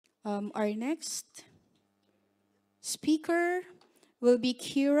Our next speaker will be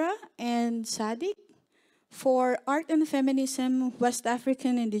Kira and Sadik for Art and Feminism West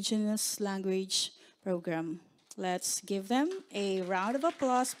African Indigenous Language Program. Let's give them a round of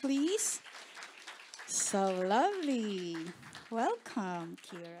applause, please. So lovely. Welcome,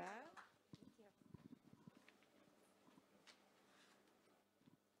 Kira.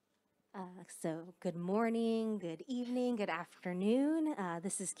 So good morning, good evening, good afternoon.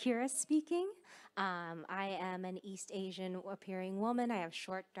 This is Kira speaking. I am an East Asian appearing woman. I have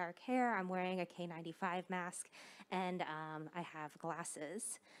short dark hair. I'm wearing a K95 mask and I have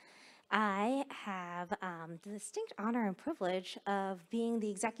glasses. I have the distinct honor and privilege of being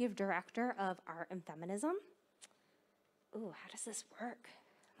the executive director of Art and Feminism. Ooh, how does this work,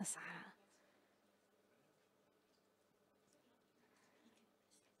 Masada?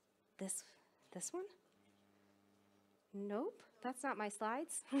 This one? Nope, that's not my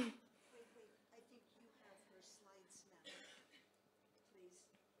slides. I think you have her slides now,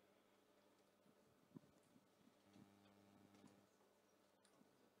 please.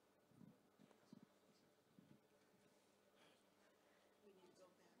 We need to go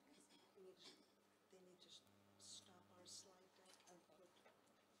back. They need to stop our slide deck and put their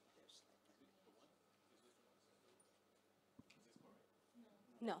slide deck.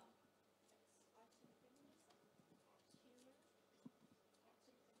 No.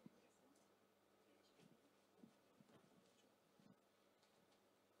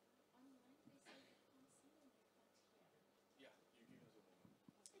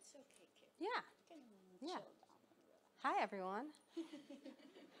 It's okay, Kira. Yeah. Yeah. Hi, everyone.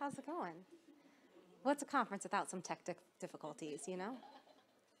 How's it going? What's a conference without some tech difficulties, you know?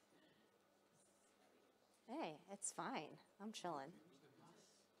 Hey, it's fine. I'm chilling.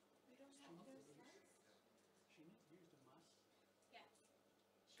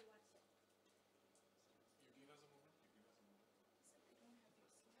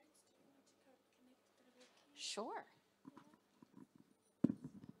 Sure.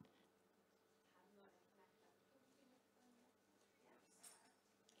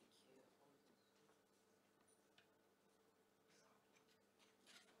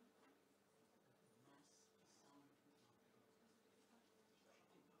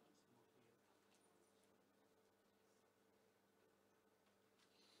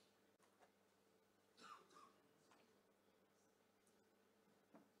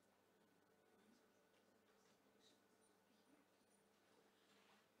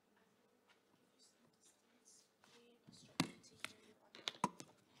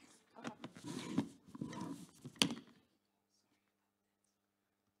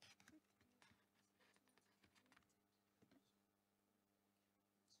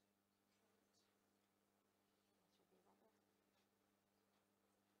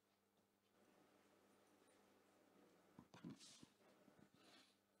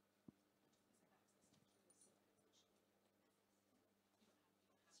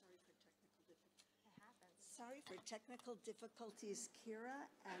 Sorry for technical difficulties, Kira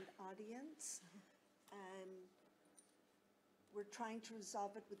and audience. We're trying to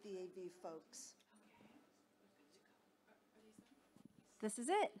resolve it with the AV folks. This is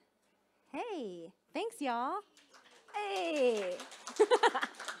it. Hey, thanks, y'all. Hey.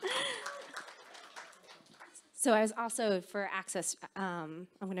 So I was also, for access, I'm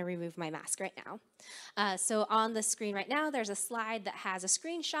going to remove my mask right now. So on the screen right now, there's a slide that has a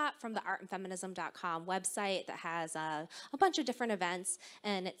screenshot from the artandfeminism.com website that has a bunch of different events,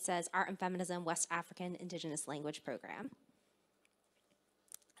 and it says Art and Feminism West African Indigenous Language Program.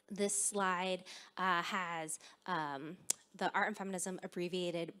 This slide has the Art and Feminism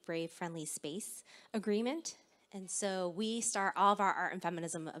abbreviated Brave Friendly Space Agreement. And so we start all of our Art and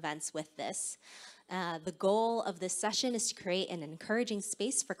Feminism events with this. The goal of this session is to create an encouraging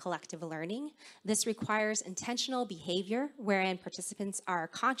space for collective learning. This requires intentional behavior wherein participants are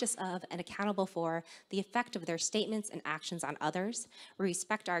conscious of and accountable for the effect of their statements and actions on others. We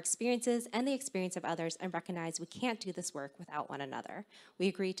respect our experiences and the experience of others and recognize we can't do this work without one another. We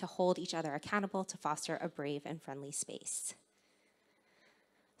agree to hold each other accountable to foster a brave and friendly space.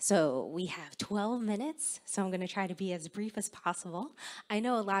 So we have 12 minutes, so I'm going to try to be as brief as possible. I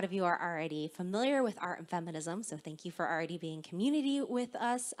know a lot of you are already familiar with art and feminism, so thank you for already being community with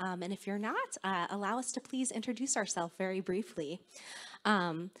us. And if you're not, allow us to please introduce ourselves very briefly.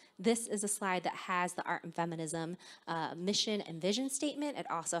 This is a slide that has the Art and Feminism mission and vision statement. It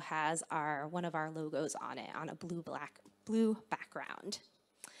also has one of our logos on it on a blue background.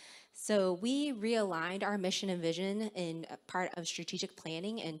 So we realigned our mission and vision in part of strategic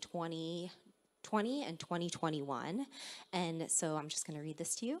planning in 2020, 2020 and 2021. And so I'm just going to read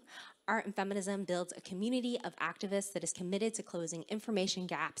this to you. Art and Feminism builds a community of activists that is committed to closing information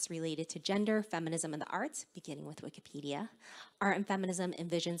gaps related to gender, feminism, and the arts, beginning with Wikipedia. Art and Feminism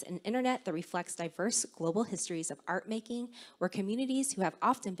envisions an internet that reflects diverse global histories of art making, where communities who have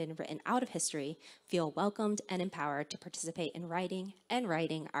often been written out of history feel welcomed and empowered to participate in writing and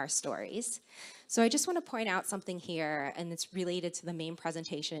writing our stories. So I just want to point out something here, and it's related to the main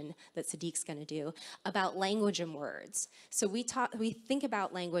presentation that Sadiq's going to do, about language and words. So we think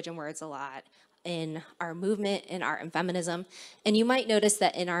about language and words a lot in our movement in art and feminism. And you might notice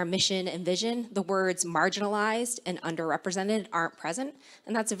that in our mission and vision, the words marginalized and underrepresented aren't present.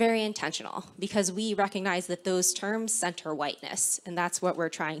 And that's very intentional because we recognize that those terms center whiteness. And that's what we're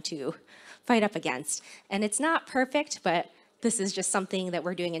trying to fight up against. And it's not perfect, but this is just something that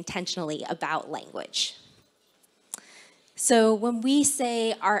we're doing intentionally about language. So when we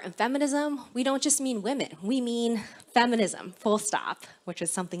say art and feminism, we don't just mean women, we mean feminism, full stop, which is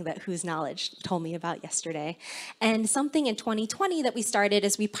something that Whose Knowledge told me about yesterday. And something in 2020 that we started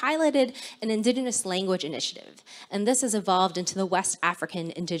is we piloted an Indigenous language initiative. And this has evolved into the West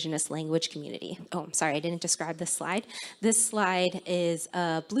African Indigenous language community. Oh, I'm sorry, I didn't describe this slide. This slide is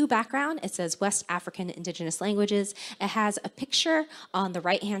a blue background. It says West African Indigenous languages. It has a picture on the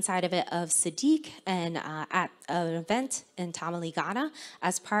right-hand side of it of Sadiq and at an event in Tamale, Ghana,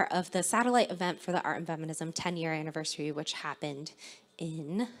 as part of the satellite event for the Art and Feminism 10-year anniversary, which happened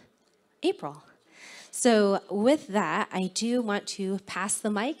in April. So with that, I do want to pass the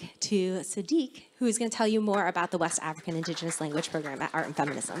mic to Sadiq, who is going to tell you more about the West African Indigenous Language Program at Art and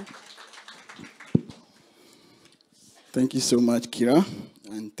Feminism. Thank you so much, Kira,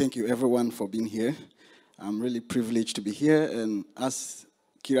 and thank you everyone for being here. I'm really privileged to be here, and as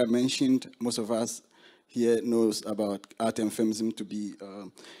Kira mentioned, most of us here knows about art and feminism to be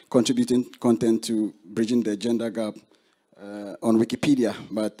contributing content to bridging the gender gap on Wikipedia.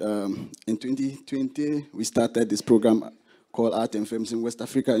 But in 2020, we started this program called Art and Feminism West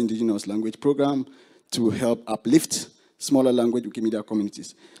Africa Indigenous Language Program to help uplift smaller language Wikimedia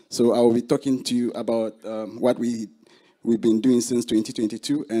communities. So I will be talking to you about what we've been doing since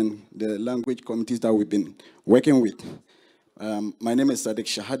 2022 and the language communities that we've been working with. My name is Sadiq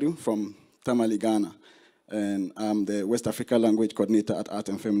Shahadu from Tamale, Ghana, and I'm the West Africa Language Coordinator at Art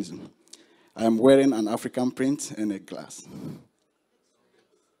and Feminism. I'm wearing an African print and a glass.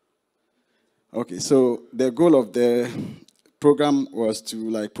 Okay, so the goal of the program was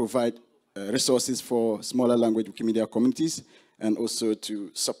to provide resources for smaller language Wikimedia communities and also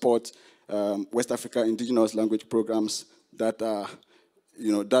to support West Africa indigenous language programs that are,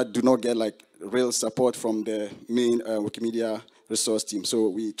 that do not get real support from the main Wikimedia resource team. So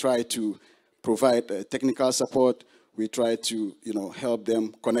we try to provide technical support. We try to, help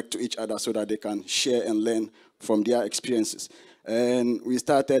them connect to each other so that they can share and learn from their experiences. And we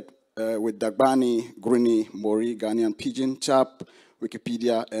started with Dagbani, Gurene, Mori, Ghanaian Pidgin, Tyap,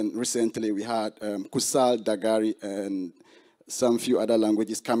 Wikipedia, and recently we had Kusal, Dagari, and some few other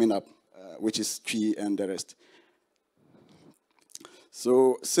languages coming up, which is Twi and the rest.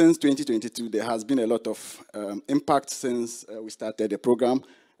 So since 2022, there has been a lot of impact since we started the program,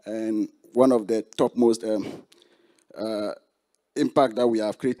 and one of the topmost impact that we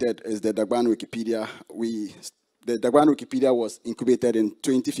have created is the Dagbani Wikipedia. The Dagbani Wikipedia was incubated in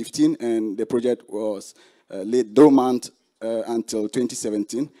 2015, and the project was laid dormant until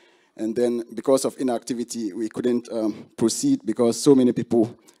 2017. And then because of inactivity, we couldn't proceed because so many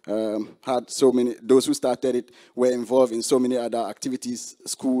people those who started it were involved in so many other activities,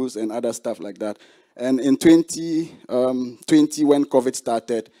 schools and other stuff like that. And in 2020, when COVID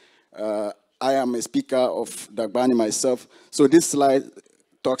started, I am a speaker of Dagbani myself. So this slide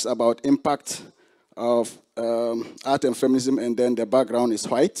talks about impact of art and feminism, and then the background is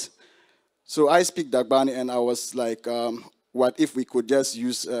white. So I speak Dagbani, and I was like, what if we could just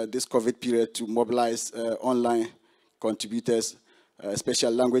use this COVID period to mobilize online contributors,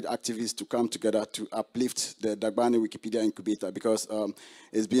 special language activists to come together to uplift the Dagbani Wikipedia incubator, because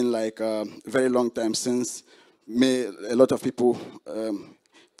it's been a very long time since a lot of people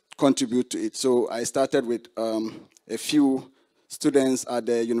contribute to it. So I started with a few students at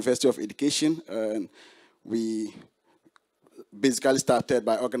the University of Education, and we basically started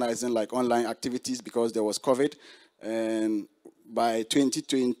by organizing online activities because there was COVID. And by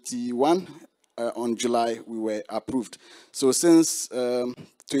 2021, on July, we were approved. So since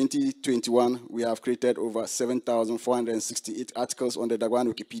 2021, we have created over 7,468 articles on the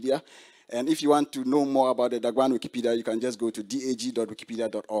Dagbani Wikipedia. And if you want to know more about the Dagbani Wikipedia, you can just go to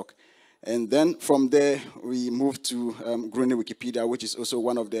dag.wikipedia.org. And then from there, we moved to Gurene Wikipedia, which is also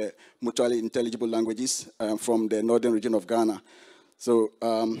one of the mutually intelligible languages from the northern region of Ghana. So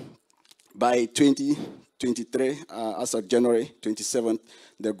by 2023, as of January 27th,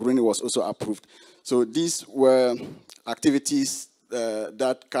 the Gurene was also approved. So these were activities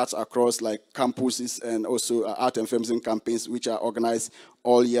that cuts across like campuses and also art and feminism campaigns, which are organized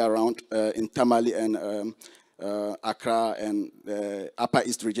all year round in Tamale and Accra and the Upper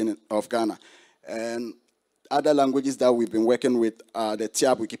East region of Ghana. And other languages that we've been working with are the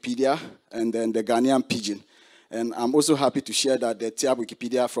Tyap Wikipedia and then the Ghanaian Pidgin. And I'm also happy to share that the Tyap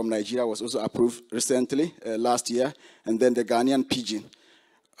Wikipedia from Nigeria was also approved recently, last year, and then the Ghanaian Pidgin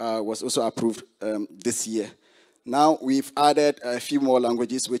was also approved this year. Now we've added a few more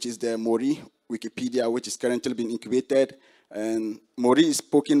languages, which is the Mori Wikipedia, which is currently being incubated. And Mori is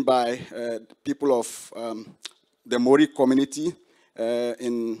spoken by people of the Mori community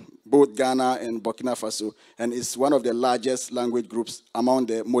in both Ghana and Burkina Faso, and it's one of the largest language groups among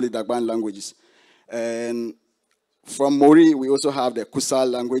the Moli Dagbani languages. And from Mori, we also have the Kusal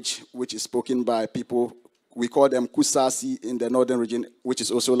language, which is spoken by people, we call them Kusasi in the northern region, which is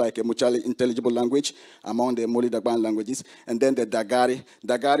also like a mutually intelligible language among the Moli Dagbani languages. And then the Dagari.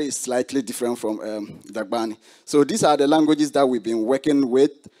 Dagari is slightly different from Dagbani. So these are the languages that we've been working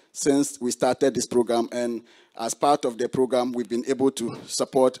with since we started this program. And as part of the program, we've been able to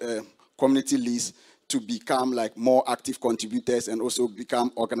support community leads to become like more active contributors and also become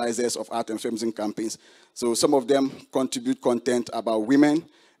organizers of art and feminism campaigns. So some of them contribute content about women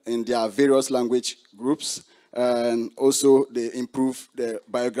in their various language groups, and also they improve the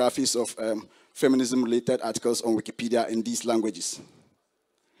biographies of feminism-related articles on Wikipedia in these languages.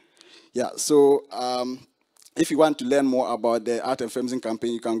 Yeah, so if you want to learn more about the Art and Feminism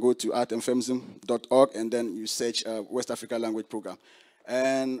campaign, you can go to artandfeminism.org and then you search West Africa Language Program.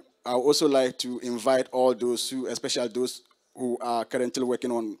 And I would also like to invite all those who, especially those who are currently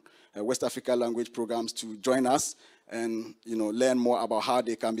working on West Africa language programs, to join us and learn more about how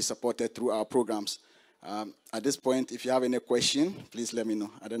they can be supported through our programs. At this point, if you have any question, please let me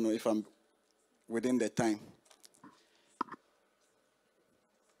know. I don't know if I'm within the time.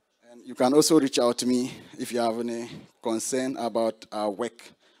 And you can also reach out to me if you have any concern about our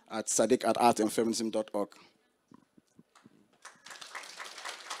work at sadiq@artandfeminism.org.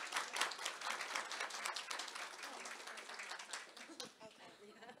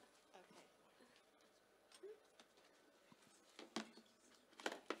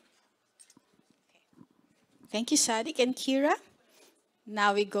 Thank you, Sadiq and Kira.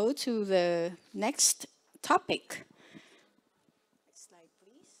 Now we go to the next topic. Next slide,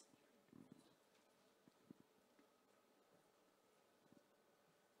 please.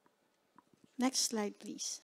 Next slide, please.